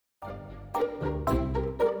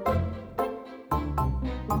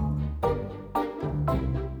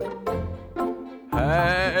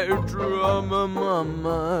Hey, drummer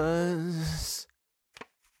mamas.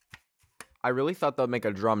 I really thought that would make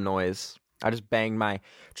a drum noise. I just banged my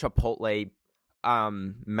Chipotle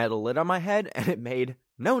metal lid on my head, and it made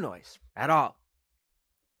no noise at all.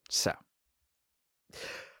 So,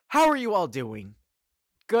 how are you all doing?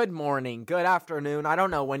 Good morning, good afternoon. I don't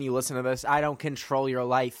know when you listen to this. I don't control your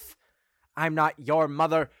life. I'm not your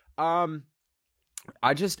mother.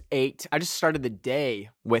 I just started the day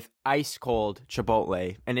with ice cold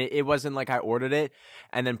Chipotle, and it wasn't like I ordered it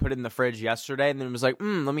and then put it in the fridge yesterday and then it was like,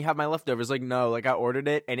 let me have my leftovers. Like, no, like I ordered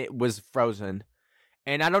it and it was frozen.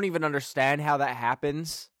 And I don't even understand how that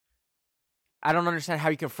happens. I don't understand how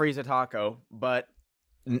you can freeze a taco, but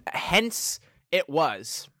hence it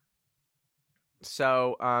was.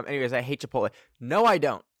 So, anyways, I hate Chipotle. No, I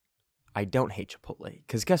don't. I don't hate Chipotle,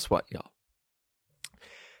 because guess what, y'all?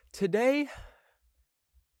 Today,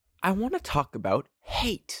 I want to talk about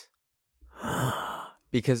hate.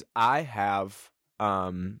 Because I have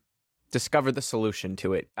discovered the solution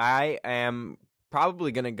to it. I am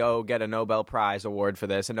probably going to go get a Nobel Prize award for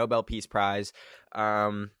this, a Nobel Peace Prize.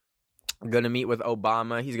 I'm going to meet with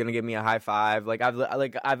Obama. He's going to give me a high five.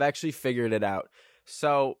 I've actually figured it out.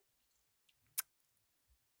 So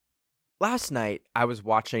last night I was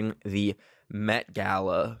watching the Met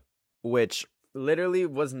Gala, which literally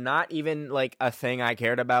was not even like a thing I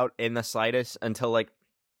cared about in the slightest until like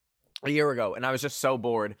a year ago, and I was just so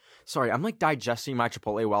bored. Sorry, I'm like digesting my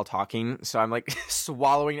Chipotle while talking, so I'm like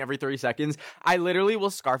swallowing every 30 seconds. I literally will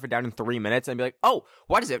scarf it down in 3 minutes and be like, oh,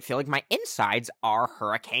 why does it feel like my insides are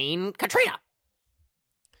Hurricane Katrina?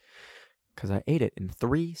 Because I ate it in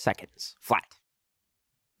 3 seconds, flat.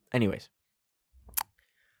 Anyways,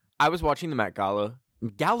 I was watching the Met Gala.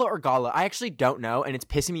 Gala or Gala? I actually don't know, and it's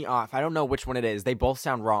pissing me off. I don't know which one it is. They both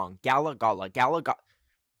sound wrong. Gala, Gala, Gala, Gala.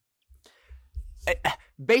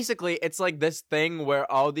 Basically, it's like this thing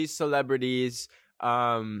where all these celebrities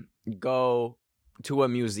go to a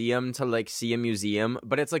museum to like see a museum,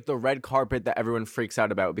 but it's like the red carpet that everyone freaks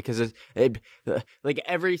out about because like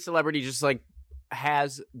every celebrity just like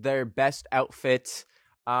has their best outfit,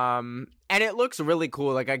 and it looks really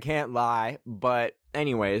cool. Like I can't lie, but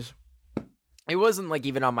anyways. It wasn't like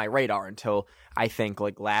even on my radar until I think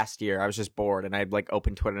like last year. I was just bored and I'd like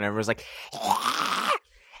open Twitter and everyone was like,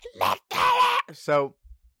 so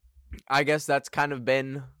I guess that's kind of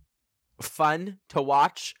been fun to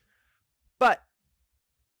watch. But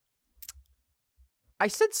I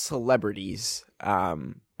said celebrities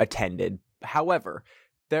attended. However,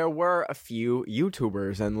 there were a few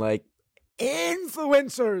YouTubers and like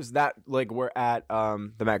influencers that like were at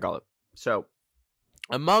the Met Gala. So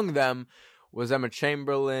among them was Emma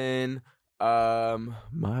Chamberlain,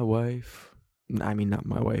 my wife. I mean, not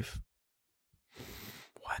my wife.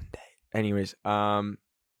 One day. Anyways, Emma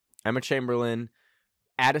Chamberlain,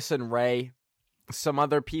 Addison Rae, some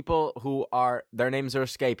other people who are, their names are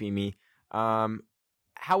escaping me.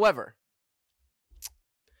 However,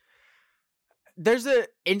 there's an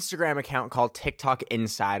Instagram account called TikTok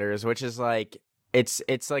Insiders, which is like,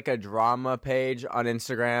 it's like a drama page on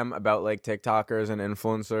Instagram about like TikTokers and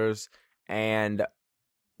influencers. And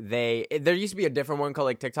there used to be a different one called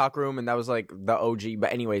like TikTok Room, and that was like the OG.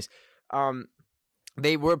 But anyways,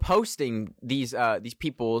 they were posting these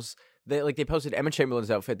people's. They posted Emma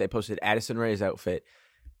Chamberlain's outfit. They posted Addison Rae's outfit,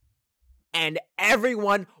 and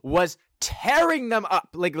everyone was tearing them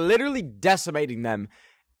up, like literally decimating them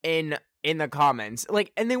in the comments.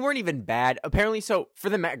 Like, and they weren't even bad. Apparently, so for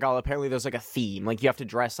the Met Gala, apparently there's like a theme. Like you have to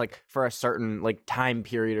dress like for a certain like time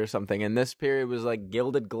period or something. And this period was like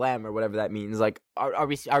gilded glam or whatever that means. Like, are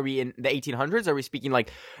we in the 1800s? Are we speaking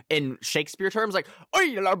like in Shakespeare terms? Like,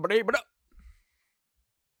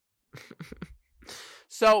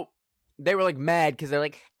 so they were like mad because they're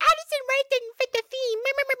like, Addison Rae didn't fit the theme.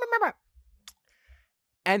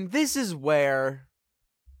 And this is where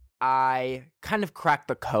I kind of cracked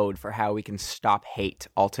the code for how we can stop hate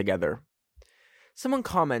altogether. Someone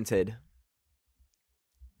commented,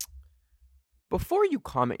 before you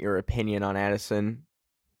comment your opinion on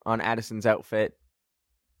Addison's outfit,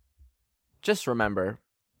 just remember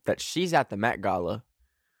that she's at the Met Gala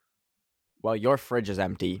while your fridge is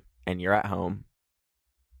empty and you're at home.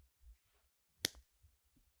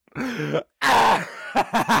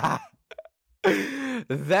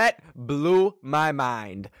 That blew my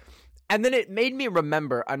mind. And then it made me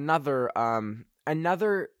remember another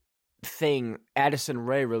thing Addison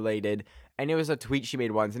Rae related, and it was a tweet she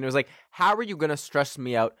made once, and it was like, how are you gonna stress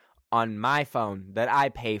me out on my phone that I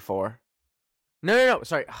pay for? No,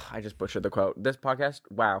 sorry, I just butchered the quote. This podcast,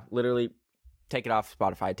 wow, literally take it off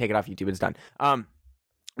Spotify, take it off YouTube, it's done.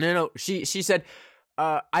 No, she said,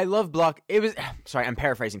 I love sorry, I'm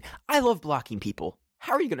paraphrasing. I love blocking people.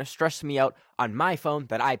 How are you going to stress me out on my phone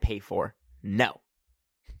that I pay for? No.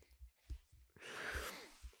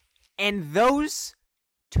 And those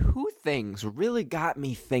two things really got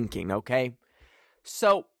me thinking, okay?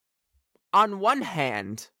 So, on one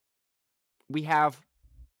hand, we have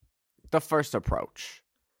the first approach.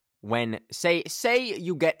 When, say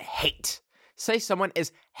you get hate. Say someone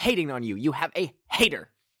is hating on you. You have a hater.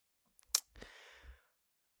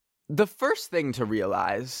 The first thing to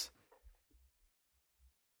realize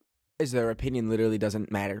is their opinion literally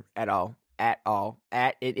doesn't matter at all.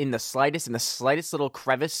 In the slightest little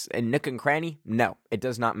crevice and nook and cranny, no, it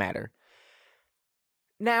does not matter.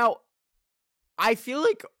 Now, I feel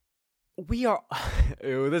like we are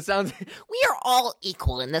we are all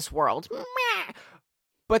equal in this world.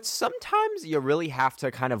 But sometimes you really have to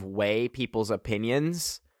kind of weigh people's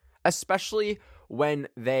opinions, especially when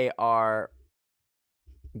they are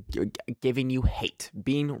giving you hate,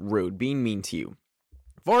 being rude, being mean to you.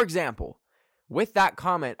 For example, with that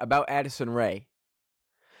comment about Addison Rae,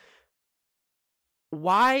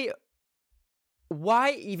 why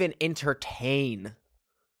even entertain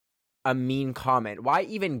a mean comment? Why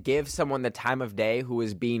even give someone the time of day who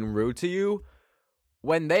is being rude to you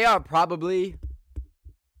when they are probably,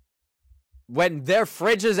 when their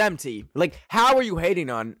fridge is empty? Like, how are you hating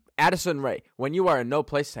on Addison Rae when you are in no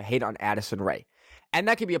place to hate on Addison Rae? And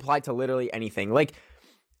that can be applied to literally anything. Like,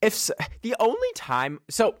 if the only time,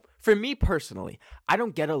 so for me personally, I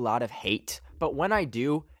don't get a lot of hate, but when I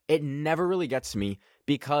do, it never really gets me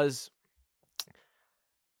because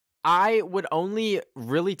I would only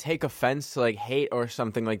really take offense to like hate or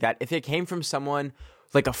something like that if it came from someone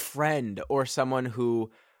like a friend or someone who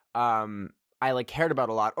I like cared about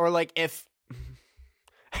a lot, or like if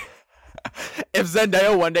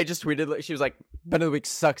Zendaya one day just tweeted, she was like, "Ben of the Week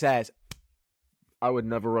sucks ass." I would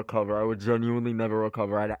never recover. I would genuinely never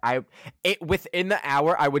recover. Within the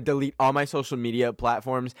hour, I would delete all my social media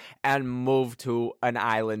platforms and move to an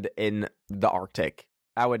island in the Arctic.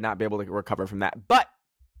 I would not be able to recover from that. But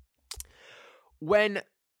when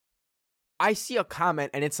I see a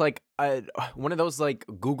comment and it's like one of those like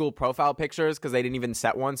Google profile pictures because they didn't even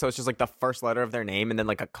set one, so it's just like the first letter of their name and then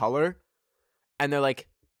like a color, and they're like,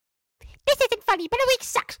 "This isn't funny, but a week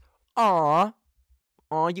sucks." Aww.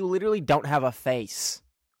 Aw, you literally don't have a face.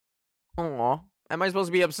 Aw, am I supposed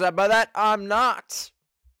to be upset by that? I'm not.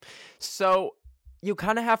 So, you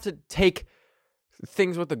kind of have to take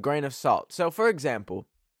things with a grain of salt. So, for example,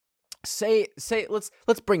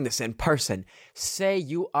 let's bring this in person. Say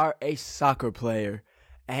you are a soccer player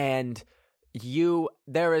and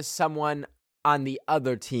there is someone on the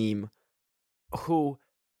other team who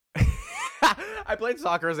I played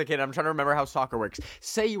soccer as a kid. I'm trying to remember how soccer works.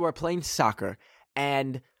 Say you are playing soccer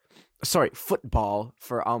and football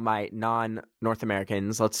for all my non-North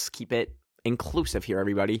Americans. Let's keep it inclusive here,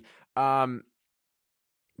 everybody. There's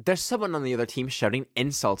someone on the other team shouting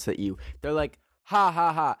insults at you. They're like, "Ha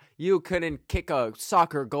ha ha, you couldn't kick a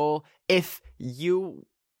soccer goal if you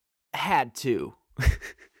had to."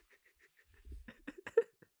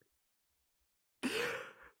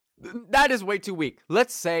 That is way too weak.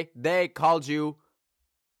 Let's say they called you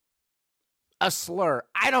a slur.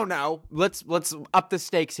 I don't know. Let's up the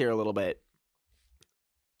stakes here a little bit.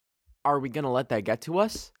 Are we going to let that get to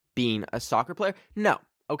us being a soccer player? No.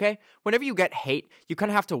 Okay? Whenever you get hate, you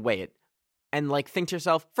kind of have to weigh it and like think to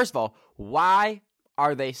yourself, first of all, why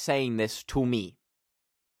are they saying this to me?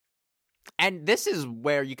 And this is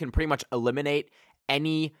where you can pretty much eliminate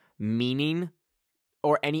any meaning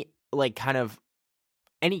or any kind of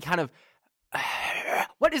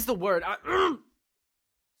what is the word?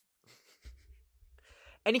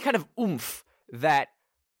 Any kind of oomph that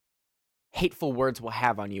hateful words will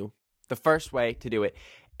have on you. The first way to do it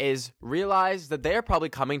is realize that they're probably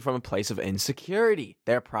coming from a place of insecurity.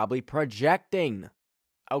 They're probably projecting.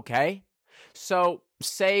 Okay? So,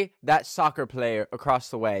 say that soccer player across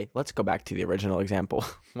the way. Let's go back to the original example.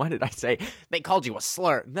 What did I say? They called you a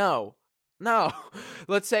slur. No.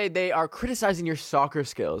 Let's say they are criticizing your soccer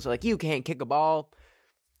skills. Like, you can't kick a ball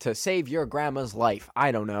to save your grandma's life.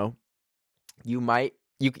 I don't know. You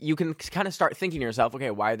can kind of start thinking to yourself, okay,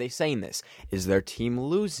 why are they saying this? Is their team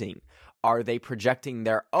losing? Are they projecting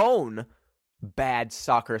their own bad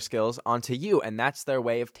soccer skills onto you? And that's their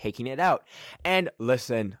way of taking it out. And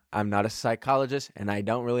listen, I'm not a psychologist and I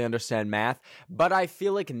don't really understand math, but I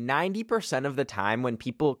feel like 90% of the time when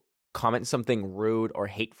people comment something rude or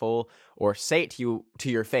hateful or say it to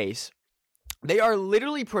your face, they are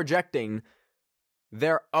literally projecting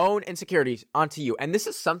their own insecurities onto you. And this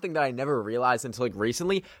is something that I never realized until like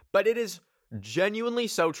recently, but it is genuinely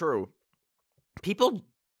so true. People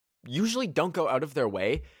usually don't go out of their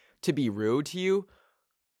way to be rude to you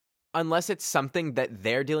unless it's something that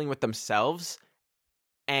they're dealing with themselves,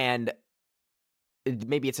 and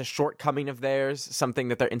maybe it's a shortcoming of theirs, something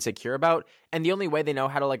that they're insecure about. And the only way they know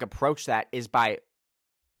how to like approach that is by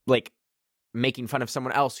like making fun of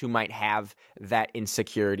someone else who might have that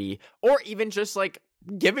insecurity, or even just like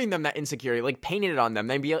giving them that insecurity, like painting it on them.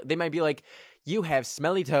 They might be like, you have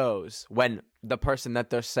smelly toes, when the person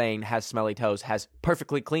that they're saying has smelly toes has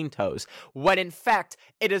perfectly clean toes, when in fact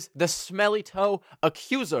it is the smelly toe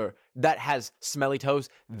accuser that has smelly toes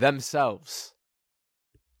themselves.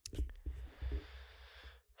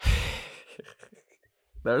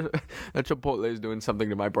 That Chipotle is doing something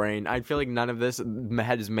to my brain. I feel like none of this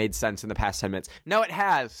has made sense in the past 10 minutes. No, it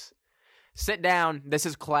has. Sit down. This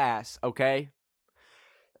is class, okay?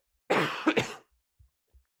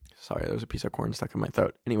 Sorry, there was a piece of corn stuck in my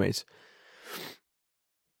throat. Anyways.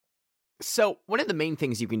 So, one of the main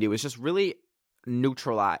things you can do is just really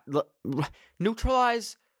neutralize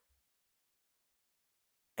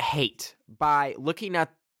hate by looking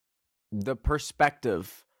at the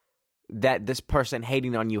perspective that this person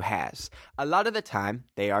hating on you has. A lot of the time,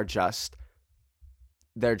 they're just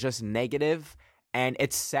negative, and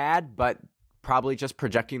it's sad, but probably just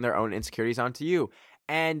projecting their own insecurities onto you.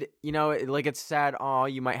 And, you know, like it's sad, oh,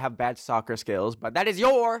 you might have bad soccer skills, but that is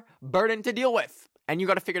your burden to deal with. And you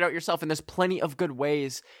got to figure it out yourself, and there's plenty of good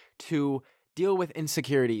ways to deal with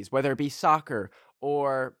insecurities, whether it be soccer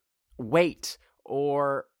or weight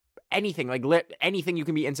or anything, like anything you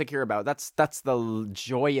can be insecure about. That's the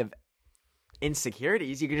joy of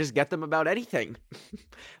insecurities. You can just get them about anything.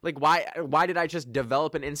 Like why did I just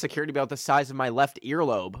develop an insecurity about the size of my left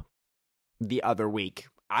earlobe the other week?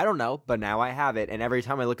 I don't know, but now I have it, and every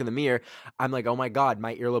time I look in the mirror, I'm like, oh my god,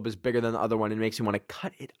 my earlobe is bigger than the other one, and it makes me want to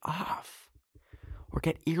cut it off or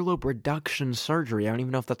get earlobe reduction surgery. I don't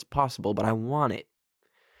even know if that's possible, but I want it.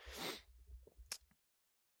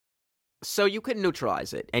 So you can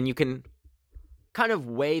neutralize it, and you can kind of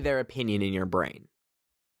weigh their opinion in your brain.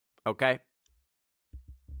 Okay?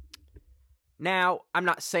 Now, I'm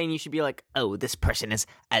not saying you should be like, oh, this person is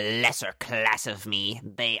a lesser class of me.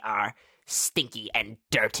 They are stinky and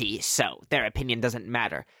dirty, so their opinion doesn't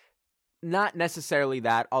matter. Not necessarily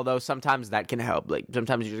that, although sometimes that can help. Like,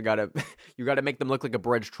 sometimes you just gotta make them look like a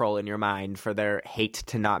bridge troll in your mind for their hate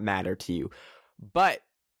to not matter to you. But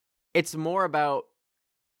it's more about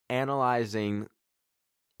analyzing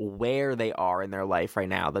where they are in their life right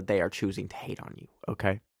now that they are choosing to hate on you,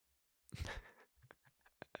 okay?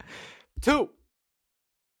 2.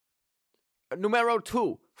 Numero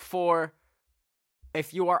 2 for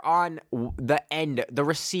if you are on the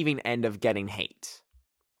receiving end of getting hate.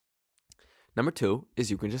 Number 2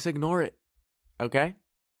 is you can just ignore it, okay?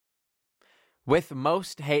 With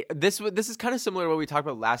most hate, this is kind of similar to what we talked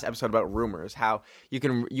about last episode about rumors, how you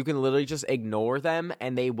can literally just ignore them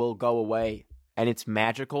and they will go away. And it's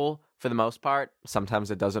magical for the most part. Sometimes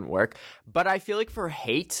it doesn't work. But I feel like for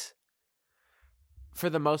hate, for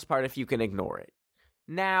the most part, if you can ignore it.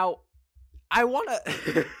 Now, I want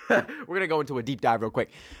to... we're going to go into a deep dive real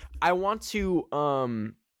quick. I want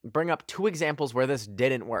to bring up 2 examples where this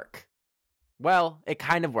didn't work. Well, it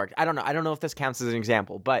kind of worked. I don't know. I don't know if this counts as an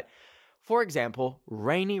example. But, for example,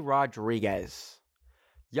 Rainy Rodriguez.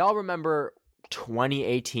 Y'all remember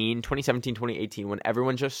 2017, 2018, when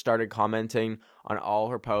everyone just started commenting on all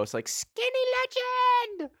her posts like, Skinny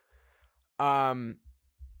Legend!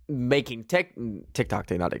 Making TikTok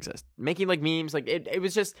did not exist. Making like memes, like it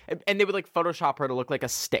was just, and they would like Photoshop her to look like a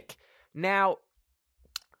stick. Now,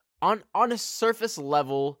 on a surface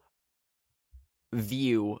level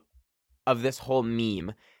view of this whole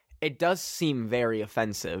meme, it does seem very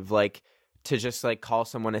offensive, like to just like call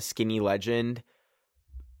someone a skinny legend.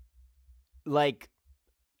 Like,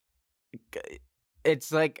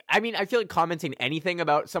 it's like, I mean, I feel like commenting anything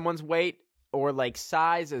about someone's weight or like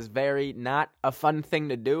size is very not a fun thing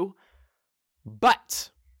to do, but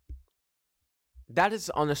that is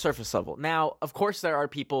on the surface level. Now, of course, there are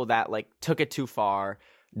people that like took it too far,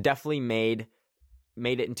 definitely made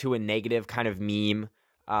it into a negative kind of meme,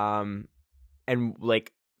 and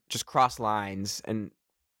like just cross lines and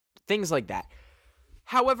things like that.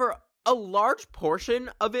 However, a large portion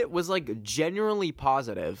of it was like genuinely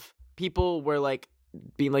positive. People were like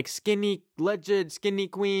being like skinny legend, skinny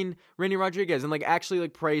queen, Rainy Rodriguez, and like actually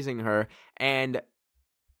like praising her. And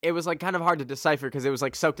it was like kind of hard to decipher because it was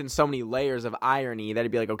like soaked in so many layers of irony that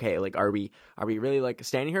it'd be like, okay, like are we really like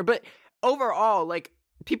standing here? But overall, like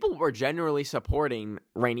people were generally supporting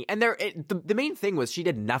Rainey, and the main thing was she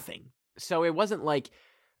did nothing. So it wasn't like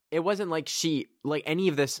she, like, any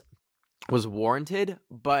of this was warranted,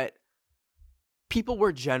 but people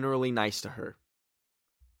were generally nice to her.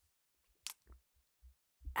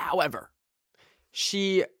 However,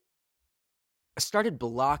 she started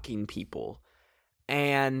blocking people,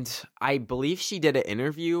 and I believe she did an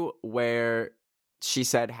interview where she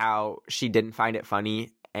said how she didn't find it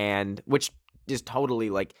funny, and which is totally,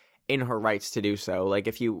 like, in her rights to do so. Like,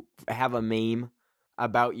 if you have a meme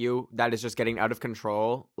about you that is just getting out of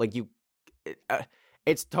control, like,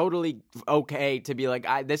 it's totally okay to be like,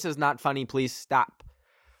 this is not funny, please stop.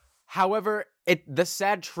 However, the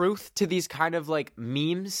sad truth to these kind of, like,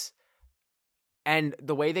 memes and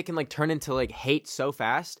the way they can, like, turn into, like, hate so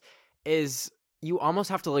fast is you almost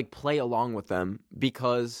have to, like, play along with them,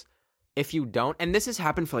 because if you don't, and this has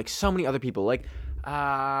happened for, like, so many other people, like,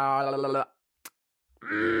 I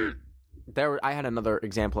had another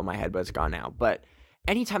example in my head, but it's gone now. But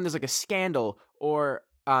anytime there's, like, a scandal or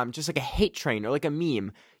just, like, a hate train or, like, a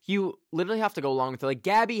meme, you literally have to go along with it. Like,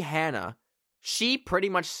 Gabby Hanna, she pretty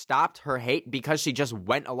much stopped her hate because she just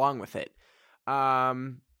went along with it.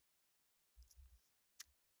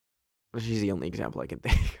 She's the only example I can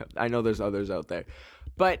think of. I know there's others out there.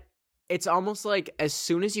 But it's almost like as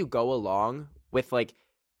soon as you go along with, like,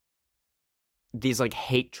 these, like,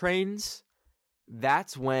 hate trains,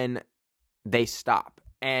 that's when they stop.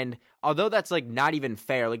 And although that's, like, not even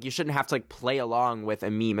fair, like, you shouldn't have to, like, play along with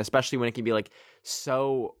a meme, especially when it can be, like,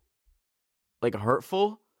 so, like,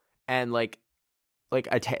 hurtful and, like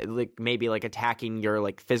maybe, like, attacking your,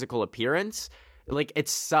 like, physical appearance. Like, it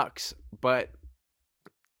sucks, but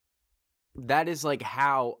that is, like,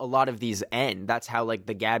 how a lot of these end. That's how, like,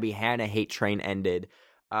 the Gabby Hanna hate train ended.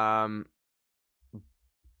 But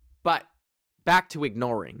back to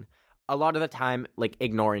ignoring. A lot of the time, like,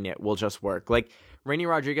 ignoring it will just work. Like, Rainy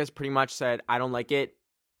Rodriguez pretty much said, I don't like it,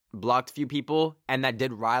 blocked a few people, and that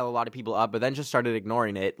did rile a lot of people up, but then just started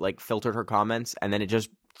ignoring it, like, filtered her comments, and then it just,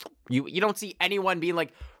 you don't see anyone being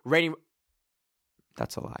like, Rainy,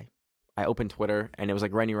 that's a lie. I opened Twitter, and it was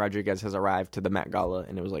like, Rainy Rodriguez has arrived to the Met Gala,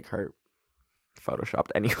 and it was, like, her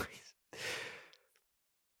photoshopped anyways.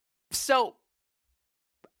 So,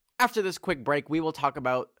 after this quick break, we will talk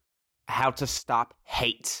about how to stop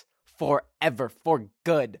hate forever, for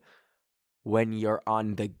good, when you're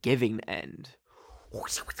on the giving end.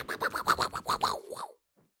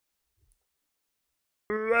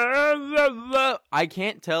 I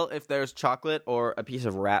can't tell if there's chocolate or a piece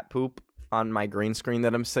of rat poop on my green screen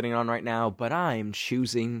that I'm sitting on right now, but I'm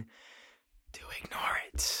choosing to ignore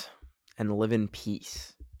it and live in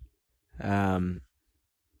peace.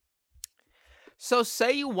 So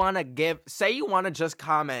say you want to just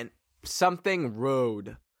comment something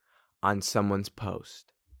rude on someone's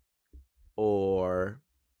post, or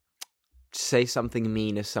say something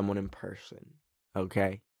mean to someone in person,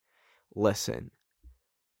 okay? Listen.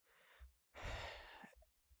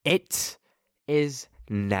 It is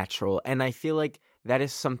natural, and I feel like that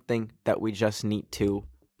is something that we just need to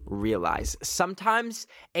realize. Sometimes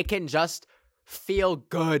it can just feel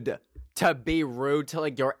good to be rude to,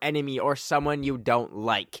 like, your enemy or someone you don't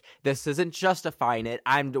like. This isn't justifying it.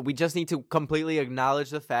 We just need to completely acknowledge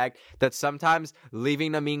the fact that sometimes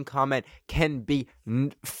leaving a mean comment can be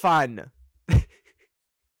fun.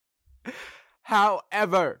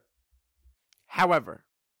 However,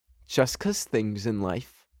 just because things in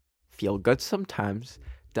life feel good sometimes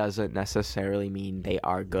doesn't necessarily mean they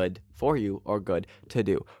are good for you or good to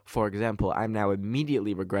do. For example, I'm now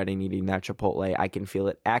immediately regretting eating that Chipotle. I can feel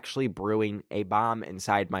it actually brewing a bomb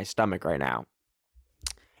inside my stomach right now.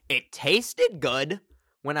 It tasted good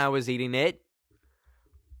when I was eating it,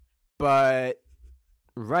 but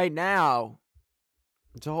right now,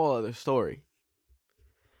 it's a whole other story.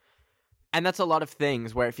 And that's a lot of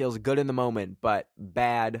things where it feels good in the moment, but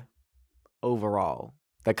bad overall.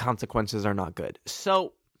 The consequences are not good.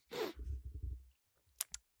 So,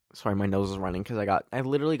 sorry, my nose is running because I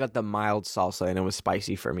literally got the mild salsa and it was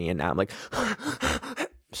spicy for me, and now I'm like,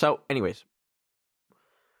 so anyways,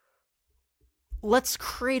 let's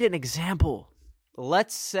create an example.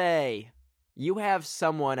 Let's say you have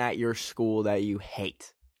someone at your school that you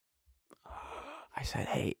hate. I said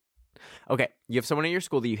hate. Okay, you have someone at your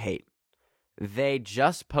school that you hate. They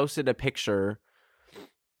just posted a picture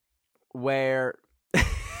where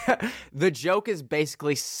the joke is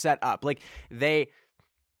basically set up. Like, they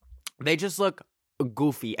just look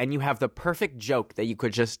goofy, and you have the perfect joke that you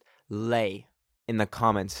could just lay in the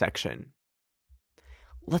comments section.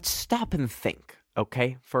 Let's stop and think,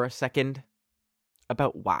 okay, for a second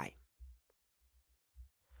about why.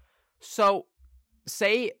 So,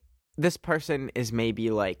 say this person is maybe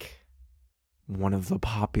like one of the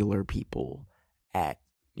popular people at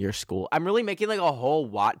your school. I'm really making like a whole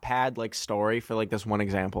Wattpad like story for like this one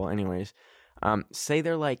example. Anyways, say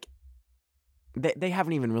they're like they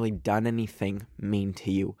haven't even really done anything mean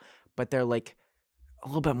to you, but they're like a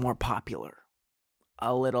little bit more popular,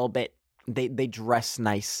 a little bit. They dress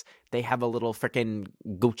nice. They have a little freaking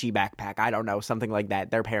Gucci backpack. I don't know, something like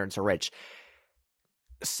that. Their parents are rich.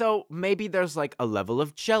 So maybe there's like a level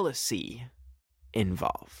of jealousy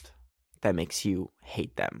involved that makes you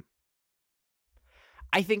hate them.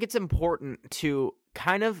 I think it's important to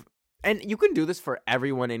kind of, and you can do this for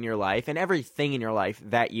everyone in your life and everything in your life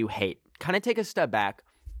that you hate. Kind of take a step back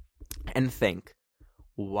and think,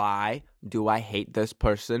 why do I hate this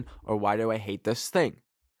person, or why do I hate this thing?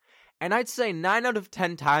 And I'd say 9 out of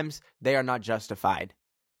 10 times, they are not justified.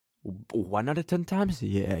 1 out of 10 times,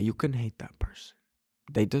 yeah, you can hate that person.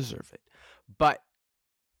 They deserve it. But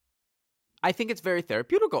I think it's very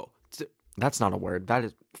therapeutical. That's not a word. That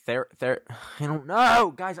is I don't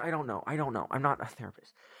know. Guys, I don't know. I'm not a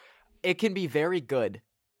therapist. It can be very good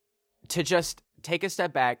to just take a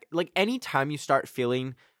step back. Like, anytime you start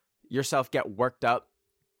feeling yourself get worked up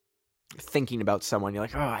thinking about someone, you're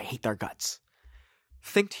like, oh, I hate their guts.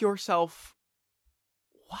 Think to yourself,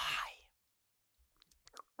 why?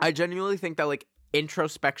 I genuinely think that like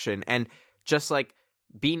introspection and just like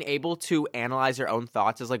being able to analyze your own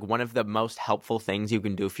thoughts is like one of the most helpful things you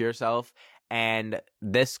can do for yourself. And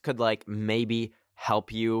this could like maybe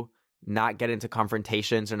help you not get into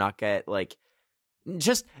confrontations or not get like,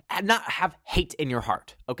 just not have hate in your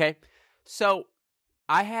heart. Okay. So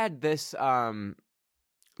I had this,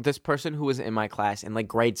 this person who was in my class in like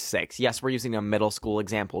grade 6. Yes, we're using a middle school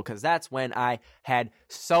example because that's when I had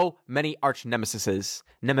so many arch nemesises.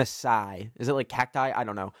 Nemesi. Is it like cacti? I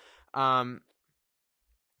don't know.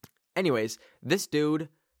 Anyways, this dude,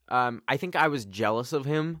 I think I was jealous of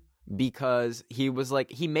him because he was like,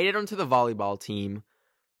 he made it onto the volleyball team,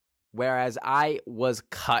 whereas I was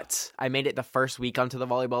cut. I made it the first week onto the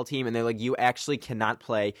volleyball team, and they're like, you actually cannot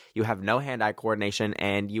play. You have no hand-eye coordination,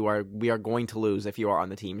 and we are going to lose if you are on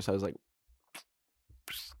the team. So I was like,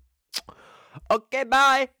 okay,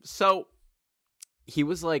 bye. So he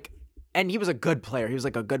was like, and he was a good player. He was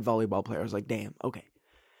like a good volleyball player. I was like, damn, okay.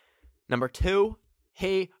 Number 2,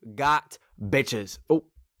 he got bitches. Oh,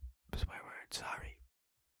 swear word, sorry.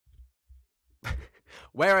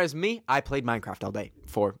 Whereas me, I played Minecraft all day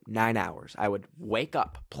for 9 hours. I would wake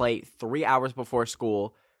up, play 3 hours before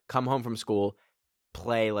school, come home from school,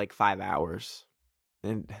 play like 5 hours.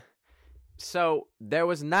 And so there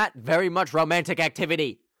was not very much romantic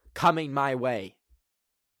activity coming my way.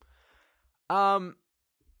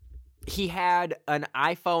 He had an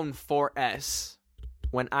iPhone 4S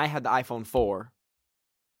when I had the iPhone 4.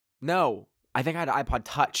 No, I think I had an iPod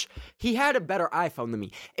Touch. He had a better iPhone than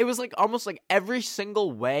me. It was like almost like every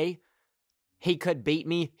single way he could beat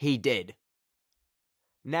me, he did.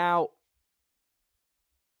 Now,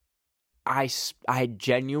 I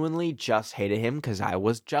genuinely just hated him because I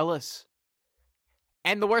was jealous.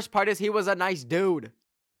 And the worst part is he was a nice dude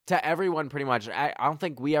to everyone pretty much. I don't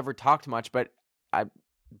think we ever talked much, but I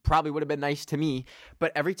probably would have been nice to me.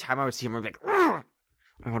 But every time I would see him, I'd be like, ugh!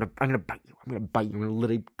 I'm gonna bite you. I'm gonna bite you. I'm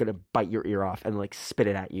literally gonna bite your ear off and like spit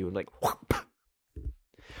it at you and like whoop.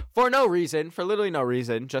 For no reason, for literally no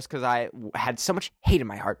reason, just because I had so much hate in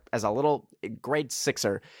my heart as a little grade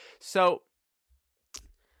 6er. So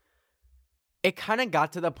it kind of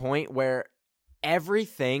got to the point where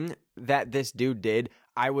everything that this dude did,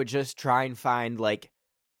 I would just try and find like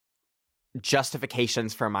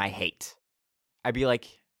justifications for my hate. I'd be like,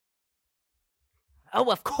 oh,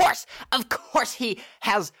 of course he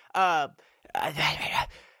has, of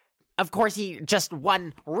course he just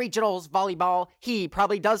won regionals volleyball. He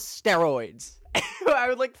probably does steroids. I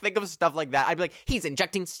would like think of stuff like that. I'd be like, he's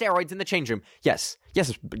injecting steroids in the change room. Yes,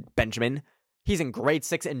 Benjamin. He's in grade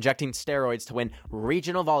 6 injecting steroids to win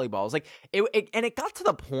regional volleyballs. Like it got to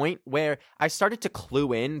the point where I started to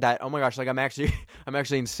clue in that, oh my gosh, like I'm actually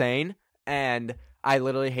insane. And I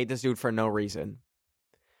literally hate this dude for no reason.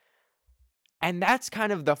 And that's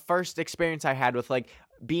kind of the first experience I had with like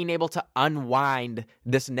being able to unwind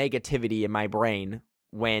this negativity in my brain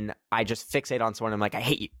when I just fixate on someone. I'm like, I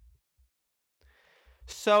hate you.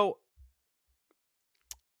 So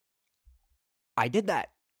I did that.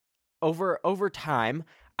 Over time,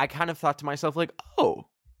 I kind of thought to myself like, oh,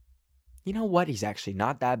 you know what? He's actually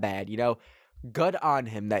not that bad. You know, good on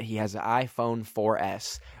him that he has an iPhone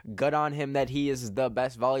 4S. Good on him that he is the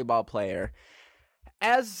best volleyball player.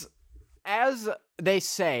 As they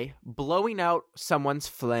say, blowing out someone's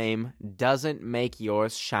flame doesn't make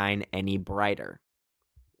yours shine any brighter.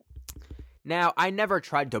 Now, I never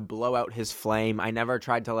tried to blow out his flame. I never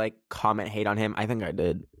tried to, like, comment hate on him. I think I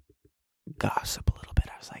did gossip a little bit.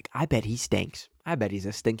 I was like, I bet he stinks. I bet he's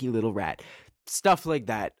a stinky little rat. Stuff like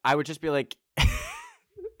that. I would just be like,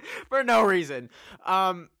 for no reason.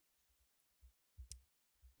 But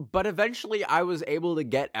eventually I was able to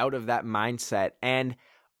get out of that mindset. And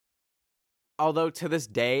although to this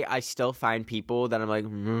day, I still find people that I'm like,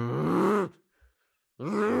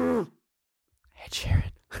 Ed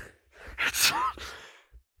Sheeran.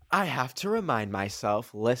 I have to remind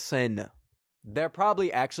myself, listen, they're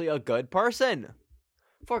probably actually a good person.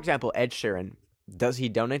 For example, Ed Sheeran. Does he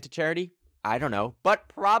donate to charity? I don't know, but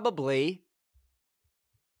probably.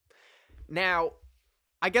 Now,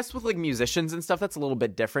 I guess with like musicians and stuff, that's a little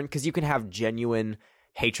bit different because you can have genuine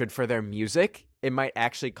hatred for their music. It might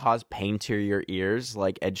actually cause pain to your ears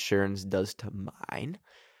like Ed Sheeran's does to mine.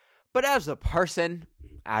 But as a person,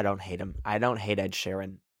 I don't hate him. I don't hate Ed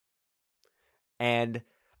Sheeran. And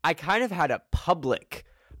I kind of had a public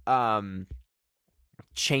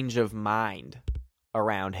change of mind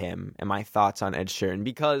around him and my thoughts on Ed Sheeran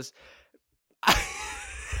because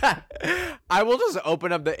I will just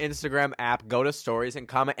open up the Instagram app, go to stories and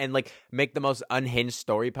comment and like make the most unhinged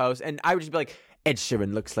story post. And I would just be like, Ed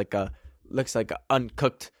Sheeran looks like a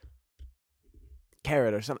uncooked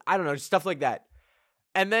carrot or something. I don't know, stuff like that.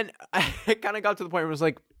 And then it kind of got to the point where it was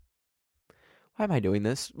like, why am I doing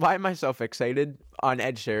this? Why am I so fixated on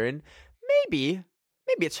Ed Sheeran? Maybe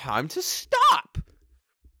it's time to stop.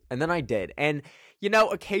 And then I did. And, you know,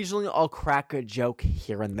 occasionally I'll crack a joke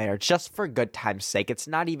here and there just for good time's sake. It's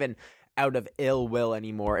not even out of ill will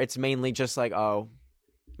anymore. It's mainly just like, oh,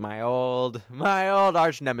 my old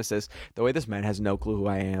arch nemesis. The way this man has no clue who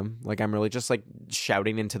I am. Like, I'm really just like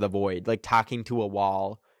shouting into the void, like talking to a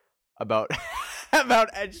wall about about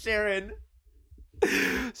Ed Sheeran.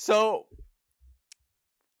 So,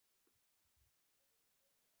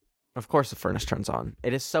 of course the furnace turns on.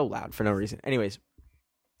 It is so loud for no reason. Anyways,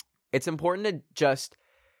 it's important to just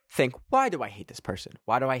think, why do I hate this person?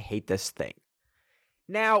 Why do I hate this thing?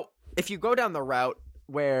 Now, if you go down the route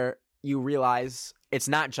where you realize it's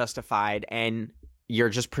not justified and you're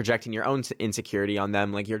just projecting your own insecurity on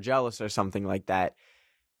them, like you're jealous or something like that,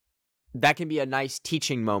 that can be a nice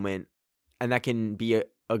teaching moment and that can be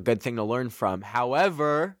a good thing to learn from.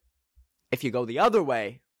 However, if you go the other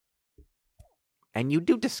way and you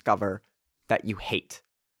do discover that you hate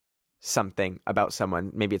something about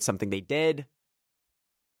someone, maybe it's something they did,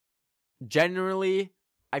 generally,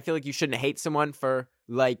 I feel like you shouldn't hate someone for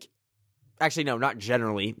like, actually, no, not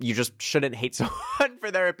generally. You just shouldn't hate someone for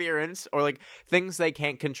their appearance or like things they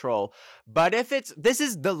can't control. But if this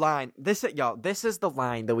is the line, this is the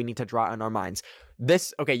line that we need to draw in our minds.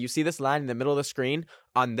 Okay, you see this line in the middle of the screen?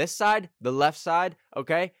 On this side, the left side,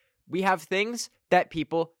 okay, we have things that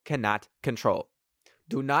people cannot control.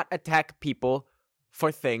 Do not attack people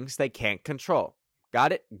for things they can't control.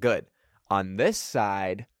 Got it? Good. On this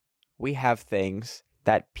side, we have things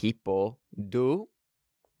that people do,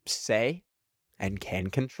 say, and can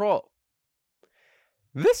control.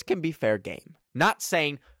 This can be fair game. Not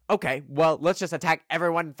saying, okay, well, let's just attack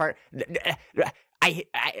everyone for...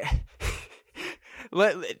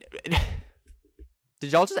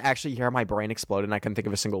 Did y'all just actually hear my brain explode and I couldn't think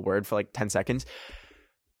of a single word for like 10 seconds?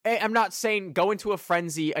 I'm not saying go into a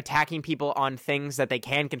frenzy attacking people on things that they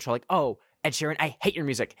can control. Like, oh, Ed Sheeran, I hate your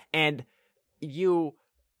music. And you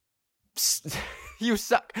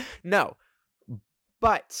suck. No.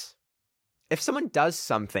 But if someone does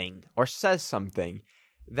something or says something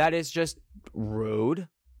that is just rude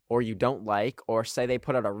or you don't like, or say they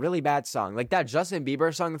put out a really bad song, like that Justin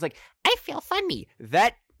Bieber song that's like, I feel funny.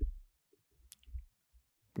 That,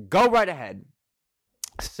 go right ahead.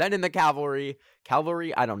 Send in the cavalry.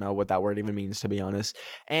 Cavalry, I don't know what that word even means, to be honest.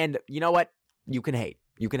 And you know what? You can hate.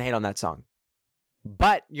 You can hate on that song.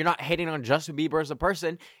 But you're not hating on Justin Bieber as a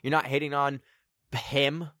person. You're not hating on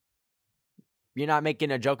him. You're not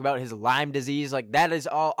making a joke about his Lyme disease. Like, that is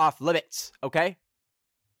all off limits, okay?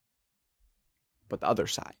 But the other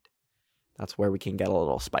side, that's where we can get a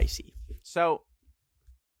little spicy. So,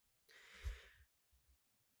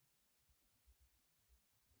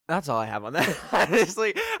 that's all I have on that.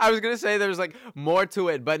 Honestly, I was going to say there's like more to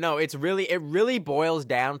it, but no, it really boils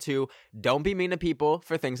down to don't be mean to people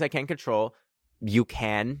for things they can't control. You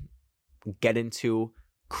can get into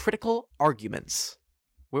critical arguments.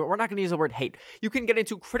 We're not going to use the word hate. You can get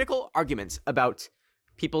into critical arguments about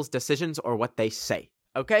people's decisions or what they say.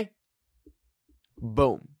 Okay?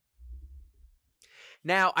 Boom.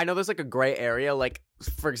 Now, I know there's like a gray area. Like,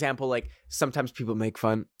 for example, like sometimes people make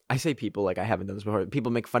fun. I say people like I haven't done this before.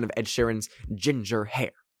 People make fun of Ed Sheeran's ginger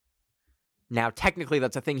hair. Now, technically,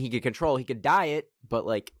 that's a thing he could control. He could dye it, but,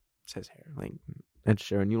 like, it's his hair. Like, Ed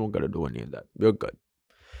Sheeran, you don't got to do any of that. You're good.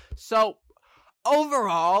 So,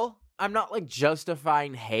 overall, I'm not, like,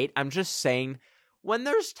 justifying hate. I'm just saying, when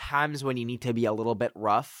there's times when you need to be a little bit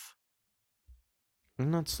rough,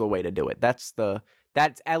 that's the way to do it. That's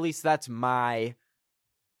my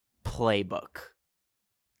playbook.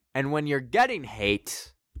 And when you're getting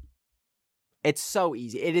hate, it's so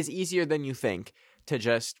easy. It is easier than you think to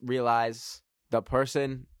just realize the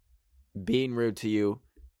person being rude to you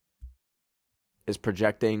is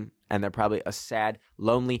projecting, and they're probably a sad,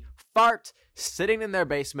 lonely fart sitting in their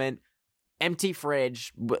basement, empty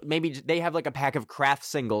fridge. Maybe they have like a pack of Kraft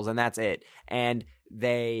singles and that's it. And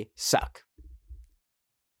they suck.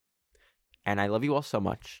 And I love you all so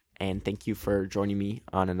much. And thank you for joining me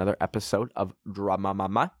on another episode of Drama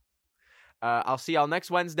Mama. I'll see y'all next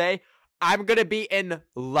Wednesday. I'm going to be in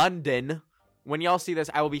London. When y'all see this,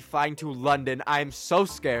 I will be flying to London. I'm so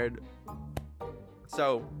scared.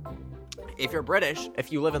 So, if you're British,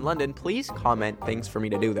 if you live in London, please comment things for me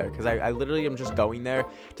to do there. Because I literally am just going there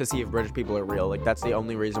to see if British people are real. Like, that's the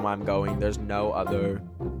only reason why I'm going. There's no other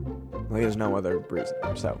reason.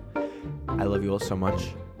 So, I love you all so much.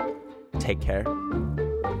 Take care.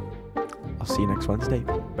 I'll see you next Wednesday.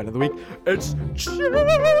 Bet of the week. It's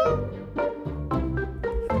chill.